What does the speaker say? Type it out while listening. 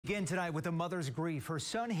begin tonight with a mother's grief. Her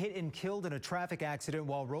son hit and killed in a traffic accident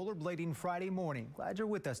while rollerblading Friday morning. Glad you're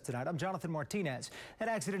with us tonight. I'm Jonathan Martinez. That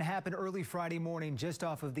accident happened early Friday morning just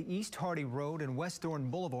off of the East Hardy Road and West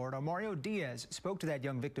Thorn Boulevard. Our Mario Diaz spoke to that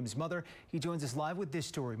young victim's mother. He joins us live with this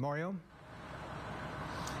story. Mario?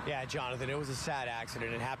 Yeah, Jonathan, it was a sad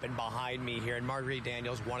accident. It happened behind me here, and Marguerite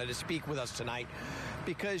Daniels wanted to speak with us tonight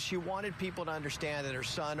because she wanted people to understand that her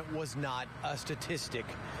son was not a statistic.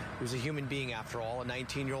 He was a human being, after all, a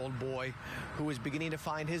 19-year-old boy who was beginning to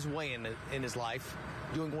find his way in his life,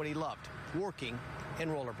 doing what he loved, working and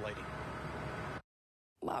rollerblading.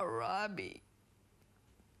 My Robbie.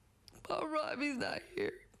 My Robbie's not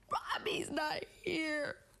here. Robbie's not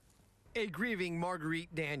here. A grieving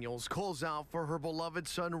Marguerite Daniels calls out for her beloved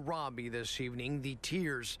son Robbie this evening. The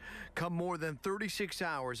tears come more than 36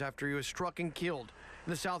 hours after he was struck and killed in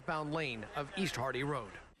the southbound lane of East Hardy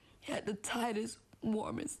Road. He had the tightest,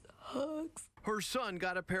 warmest hugs. Her son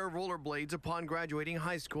got a pair of rollerblades upon graduating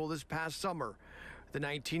high school this past summer. The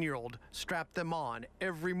 19-year-old strapped them on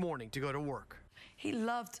every morning to go to work. He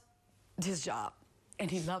loved his job,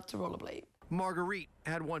 and he loved to rollerblade. Marguerite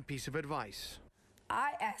had one piece of advice.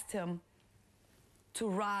 I asked him to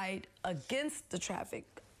ride against the traffic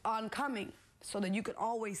oncoming so that you could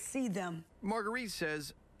always see them. Marguerite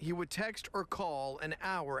says he would text or call an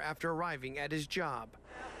hour after arriving at his job.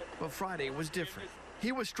 But Friday was different.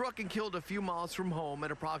 He was struck and killed a few miles from home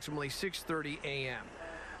at approximately 6:30 a.m.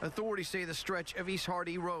 Authorities say the stretch of East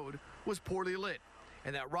Hardy Road was poorly lit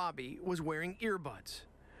and that Robbie was wearing earbuds.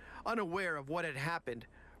 Unaware of what had happened,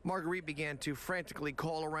 Marguerite began to frantically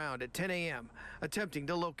call around at 10 a.m., attempting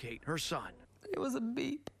to locate her son. It was a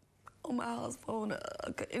beep on my house phone,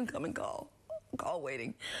 an incoming call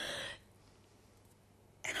waiting.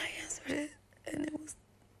 And I answered it, and it was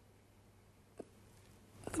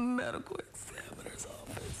the medical examiner's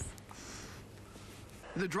office.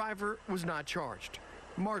 The driver was not charged.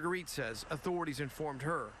 Marguerite says authorities informed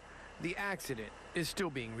her the accident is still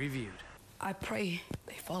being reviewed. I pray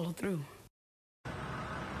they follow through.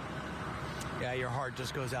 Yeah, your heart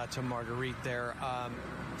just goes out to Marguerite there.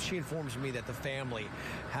 She informs me that the family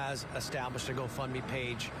has established a GoFundMe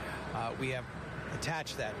page. We have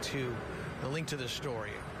attached that to the link to the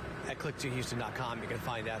story at click2houston.com. You can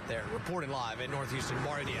find that there. Reporting live in North Houston,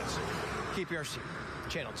 Mario Diaz, KPRC,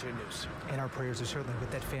 Channel 2 News. And our prayers are certainly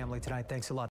with that family tonight. Thanks a lot.